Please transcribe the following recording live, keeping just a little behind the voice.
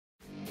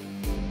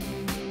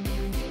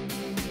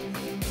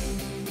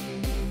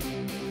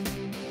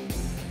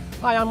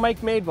Hi, I'm Mike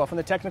Madewell from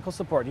the Technical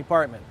Support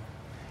Department.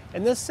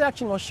 In this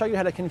section, we'll show you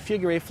how to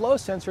configure a flow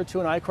sensor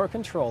to an I-Core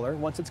controller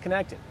once it's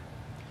connected.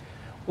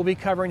 We'll be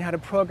covering how to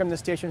program the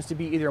stations to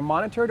be either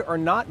monitored or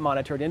not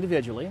monitored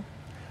individually.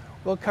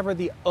 We'll cover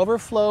the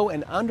overflow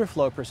and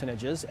underflow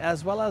percentages,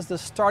 as well as the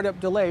startup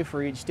delay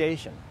for each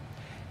station.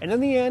 And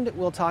in the end,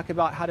 we'll talk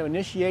about how to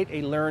initiate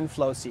a learn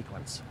flow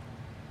sequence.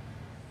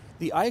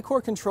 The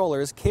I-Core controller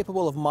is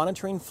capable of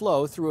monitoring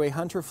flow through a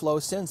Hunter flow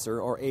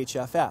sensor, or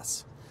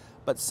HFS.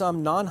 But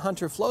some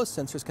non-Hunter flow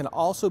sensors can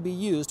also be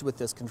used with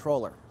this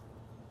controller.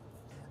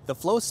 The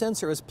flow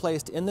sensor is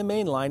placed in the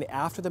main line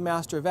after the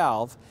master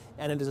valve,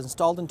 and it is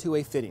installed into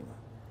a fitting.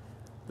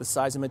 The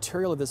size and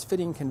material of this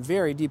fitting can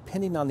vary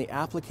depending on the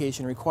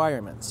application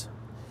requirements.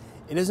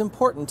 It is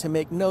important to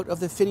make note of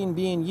the fitting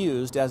being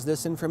used, as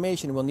this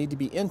information will need to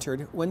be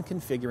entered when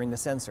configuring the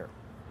sensor.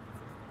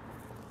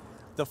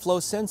 The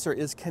flow sensor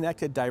is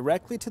connected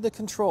directly to the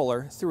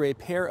controller through a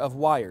pair of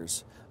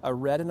wires, a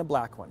red and a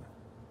black one.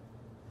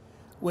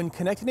 When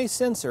connecting a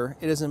sensor,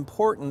 it is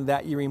important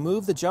that you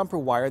remove the jumper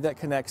wire that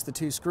connects the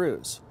two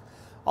screws.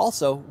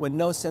 Also, when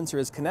no sensor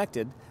is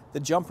connected, the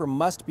jumper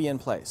must be in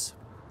place.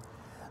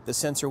 The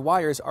sensor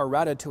wires are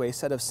routed to a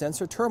set of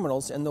sensor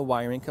terminals in the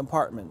wiring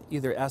compartment,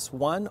 either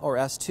S1 or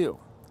S2.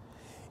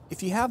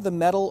 If you have the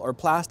metal or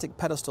plastic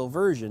pedestal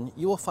version,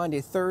 you will find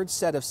a third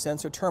set of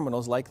sensor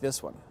terminals like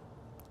this one.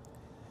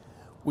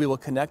 We will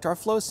connect our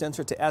flow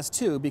sensor to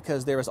S2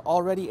 because there is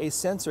already a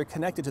sensor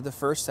connected to the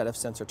first set of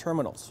sensor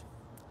terminals.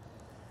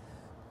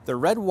 The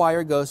red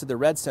wire goes to the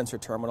red sensor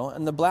terminal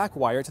and the black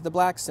wire to the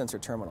black sensor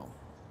terminal.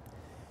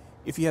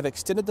 If you have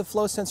extended the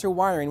flow sensor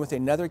wiring with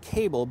another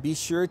cable, be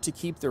sure to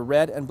keep the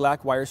red and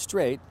black wires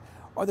straight,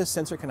 or the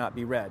sensor cannot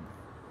be read.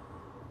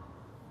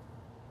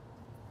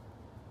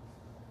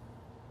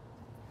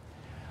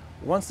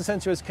 Once the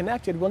sensor is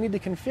connected, we'll need to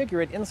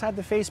configure it inside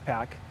the face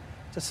pack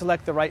to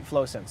select the right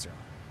flow sensor.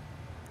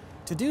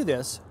 To do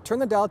this, turn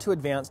the dial to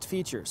Advanced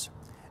Features.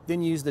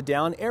 Then use the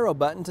down arrow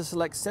button to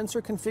select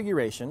Sensor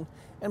Configuration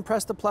and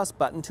press the plus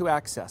button to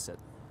access it.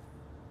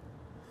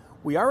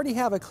 We already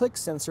have a click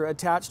sensor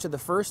attached to the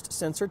first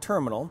sensor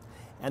terminal,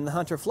 and the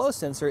Hunter flow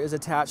sensor is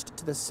attached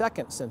to the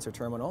second sensor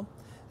terminal.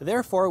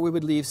 Therefore, we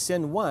would leave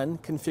SIN 1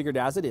 configured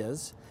as it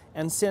is,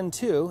 and SIN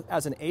 2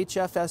 as an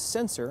HFS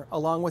sensor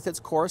along with its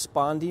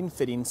corresponding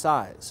fitting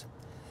size.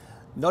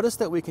 Notice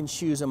that we can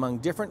choose among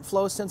different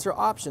flow sensor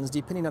options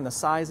depending on the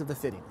size of the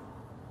fitting.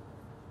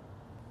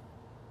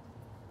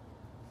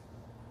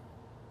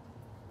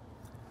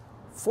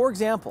 For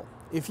example,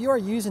 if you are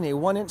using a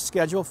 1-inch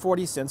Schedule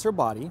 40 sensor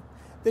body,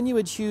 then you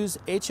would choose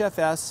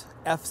HFS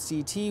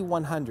FCT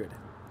 100.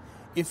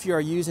 If you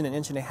are using an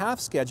 1.5-inch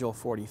Schedule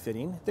 40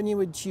 fitting, then you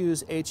would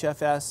choose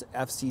HFS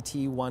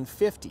FCT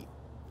 150.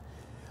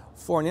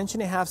 For an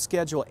 1.5-inch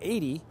Schedule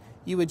 80,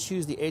 you would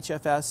choose the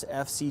HFS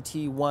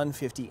FCT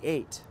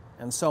 158,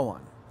 and so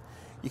on.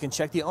 You can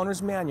check the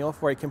owner's manual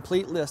for a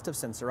complete list of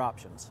sensor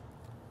options.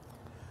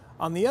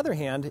 On the other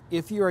hand,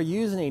 if you are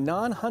using a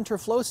non-Hunter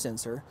flow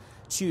sensor,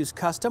 choose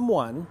Custom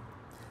 1,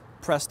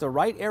 press the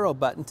right arrow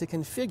button to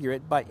configure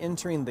it by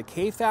entering the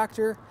K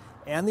factor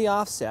and the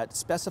offset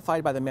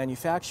specified by the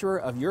manufacturer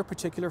of your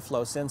particular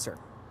flow sensor.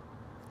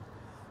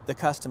 The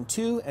Custom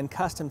 2 and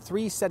Custom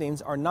 3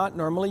 settings are not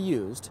normally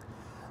used,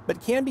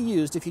 but can be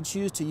used if you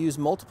choose to use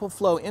multiple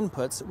flow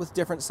inputs with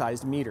different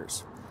sized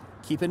meters.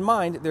 Keep in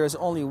mind there is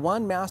only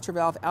one master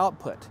valve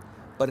output,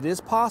 but it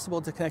is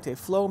possible to connect a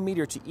flow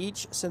meter to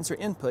each sensor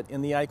input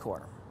in the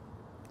I-Core.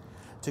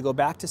 To go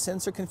back to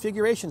sensor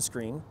configuration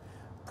screen,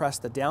 press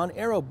the down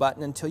arrow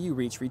button until you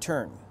reach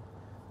return.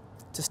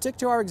 To stick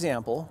to our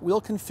example,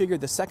 we'll configure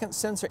the second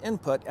sensor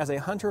input as a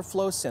Hunter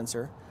flow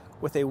sensor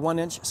with a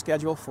 1-inch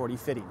Schedule 40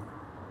 fitting.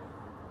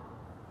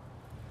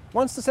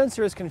 Once the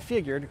sensor is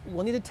configured,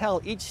 we'll need to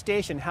tell each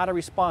station how to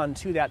respond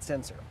to that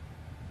sensor.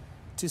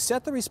 To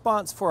set the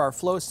response for our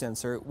flow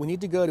sensor, we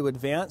need to go to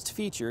Advanced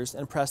Features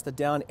and press the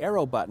down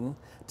arrow button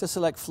to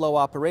select Flow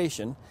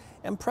Operation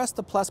and press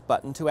the plus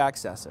button to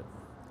access it.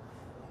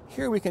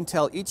 Here we can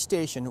tell each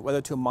station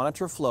whether to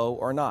monitor flow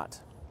or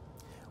not.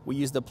 We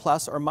use the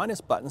plus or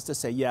minus buttons to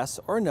say yes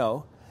or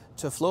no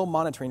to flow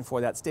monitoring for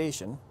that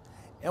station,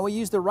 and we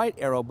use the right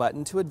arrow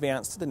button to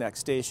advance to the next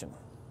station.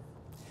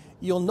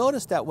 You'll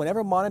notice that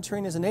whenever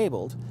monitoring is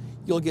enabled,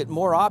 you'll get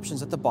more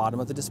options at the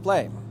bottom of the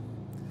display.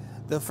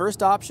 The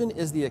first option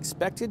is the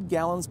expected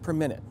gallons per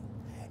minute,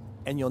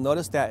 and you'll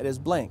notice that it is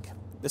blank.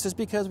 This is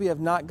because we have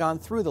not gone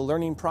through the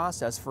learning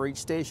process for each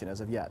station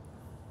as of yet.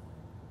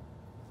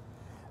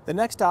 The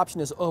next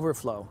option is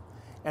overflow,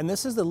 and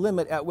this is the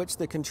limit at which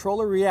the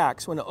controller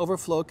reacts when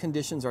overflow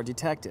conditions are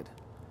detected.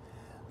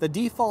 The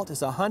default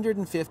is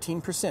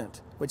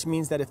 115%, which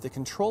means that if the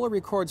controller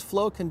records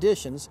flow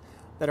conditions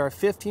that are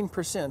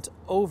 15%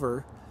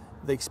 over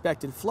the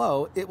expected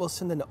flow, it will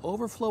send an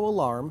overflow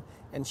alarm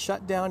and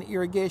shut down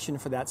irrigation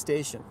for that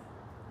station.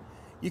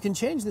 You can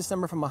change this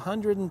number from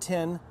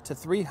 110 to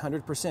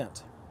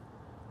 300%.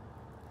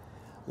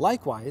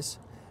 Likewise,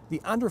 the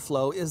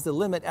underflow is the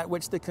limit at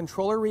which the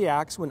controller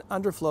reacts when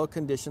underflow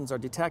conditions are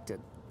detected.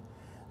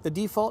 The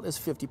default is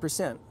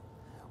 50%,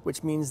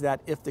 which means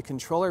that if the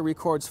controller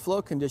records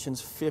flow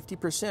conditions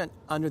 50%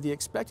 under the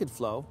expected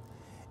flow,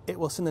 it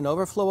will send an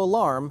overflow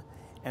alarm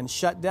and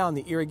shut down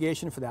the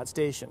irrigation for that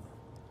station.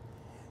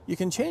 You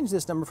can change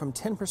this number from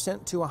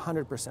 10% to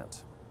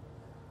 100%.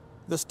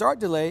 The start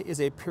delay is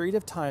a period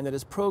of time that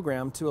is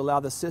programmed to allow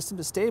the system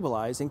to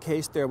stabilize in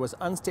case there was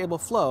unstable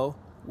flow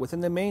within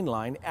the main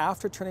line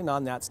after turning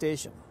on that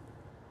station.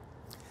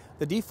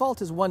 The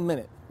default is 1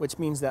 minute, which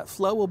means that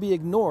flow will be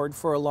ignored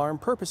for alarm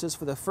purposes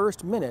for the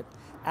first minute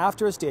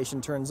after a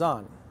station turns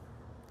on.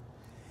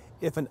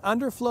 If an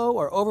underflow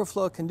or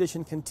overflow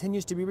condition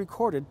continues to be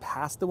recorded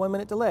past the 1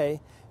 minute delay,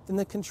 then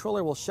the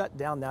controller will shut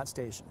down that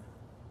station.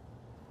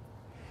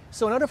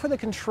 So in order for the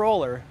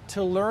controller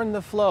to learn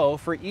the flow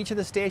for each of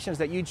the stations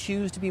that you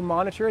choose to be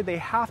monitored, they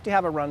have to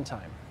have a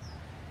runtime.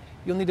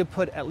 You'll need to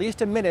put at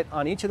least a minute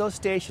on each of those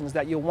stations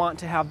that you want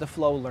to have the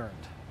flow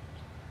learned.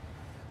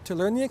 To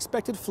learn the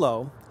expected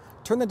flow,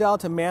 turn the dial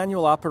to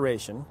manual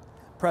operation,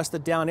 press the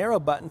down arrow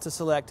button to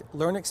select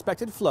Learn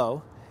Expected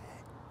Flow,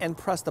 and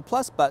press the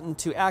plus button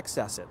to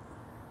access it.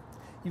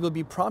 You will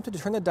be prompted to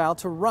turn the dial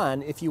to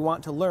run if you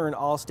want to learn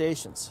all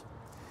stations.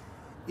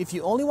 If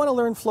you only want to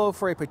learn flow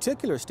for a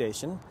particular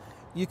station,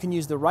 you can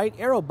use the right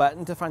arrow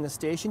button to find the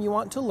station you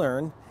want to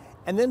learn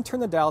and then turn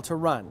the dial to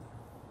run.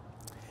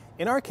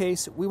 In our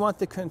case, we want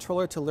the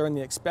controller to learn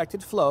the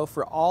expected flow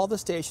for all the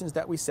stations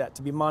that we set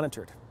to be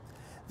monitored.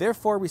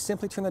 Therefore, we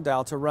simply turn the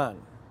dial to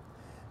run.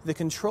 The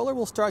controller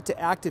will start to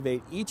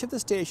activate each of the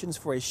stations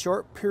for a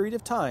short period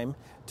of time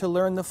to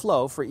learn the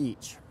flow for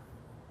each.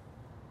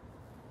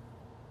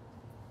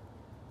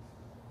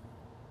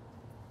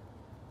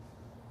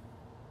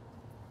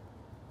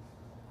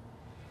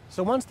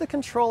 So once the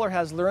controller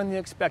has learned the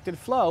expected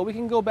flow, we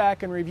can go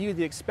back and review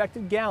the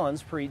expected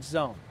gallons per each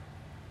zone.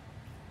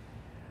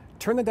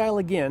 Turn the dial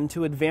again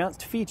to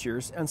Advanced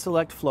Features and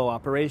select Flow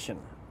Operation.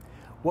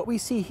 What we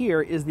see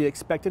here is the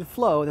expected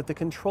flow that the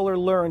controller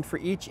learned for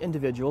each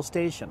individual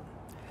station.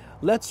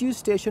 Let's use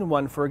Station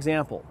 1 for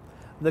example.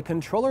 The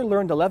controller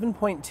learned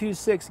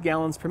 11.26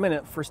 gallons per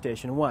minute for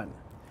Station 1.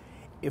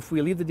 If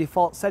we leave the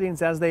default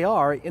settings as they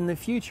are, in the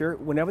future,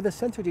 whenever the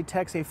sensor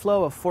detects a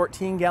flow of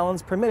 14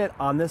 gallons per minute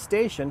on this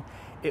station,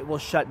 it will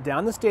shut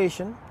down the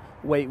station,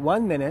 wait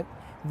 1 minute,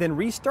 then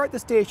restart the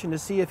station to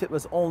see if it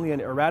was only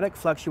an erratic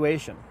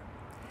fluctuation.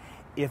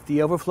 If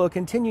the overflow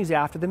continues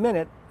after the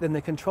minute, then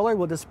the controller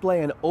will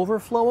display an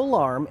overflow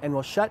alarm and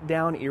will shut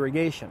down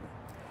irrigation.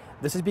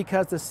 This is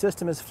because the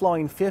system is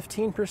flowing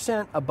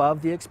 15%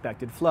 above the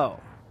expected flow.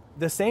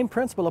 The same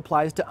principle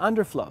applies to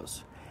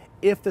underflows.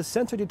 If the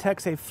sensor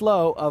detects a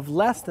flow of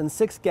less than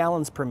 6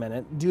 gallons per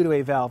minute due to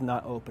a valve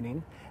not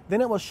opening,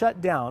 then it will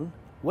shut down,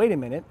 wait a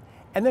minute,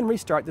 and then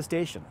restart the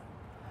station.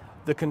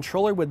 The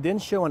controller would then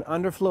show an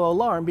underflow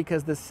alarm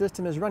because the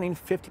system is running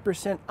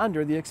 50%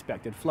 under the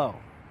expected flow.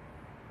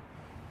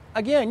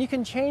 Again, you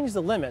can change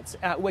the limits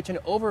at which an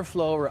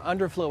overflow or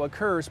underflow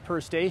occurs per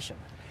station.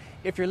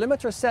 If your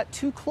limits are set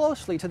too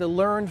closely to the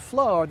learned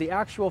flow or the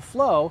actual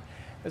flow,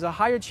 there's a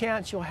higher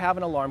chance you'll have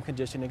an alarm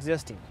condition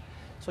existing.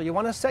 So you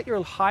want to set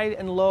your high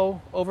and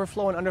low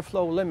overflow and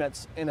underflow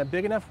limits in a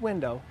big enough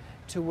window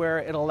to where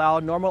it'll allow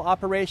normal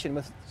operation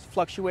with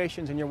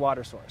fluctuations in your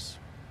water source.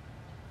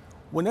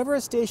 Whenever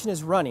a station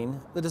is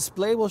running, the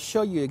display will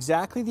show you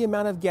exactly the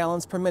amount of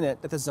gallons per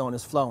minute that the zone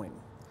is flowing.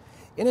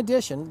 In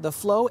addition, the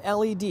flow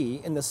LED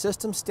in the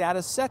system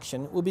status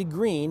section will be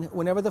green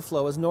whenever the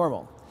flow is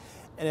normal.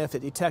 And if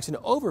it detects an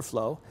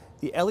overflow,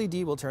 the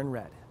LED will turn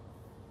red.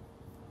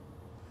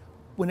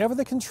 Whenever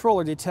the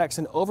controller detects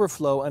an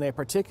overflow on a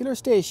particular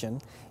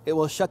station, it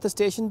will shut the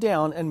station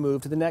down and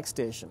move to the next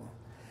station.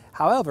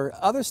 However,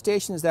 other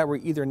stations that were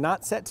either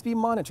not set to be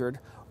monitored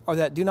or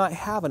that do not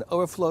have an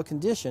overflow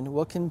condition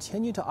will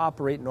continue to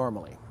operate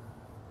normally.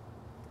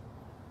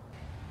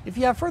 If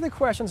you have further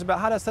questions about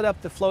how to set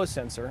up the flow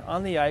sensor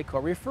on the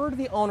I-Core, refer to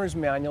the owner's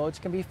manual,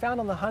 which can be found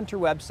on the Hunter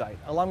website,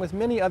 along with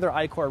many other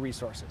I-Core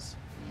resources.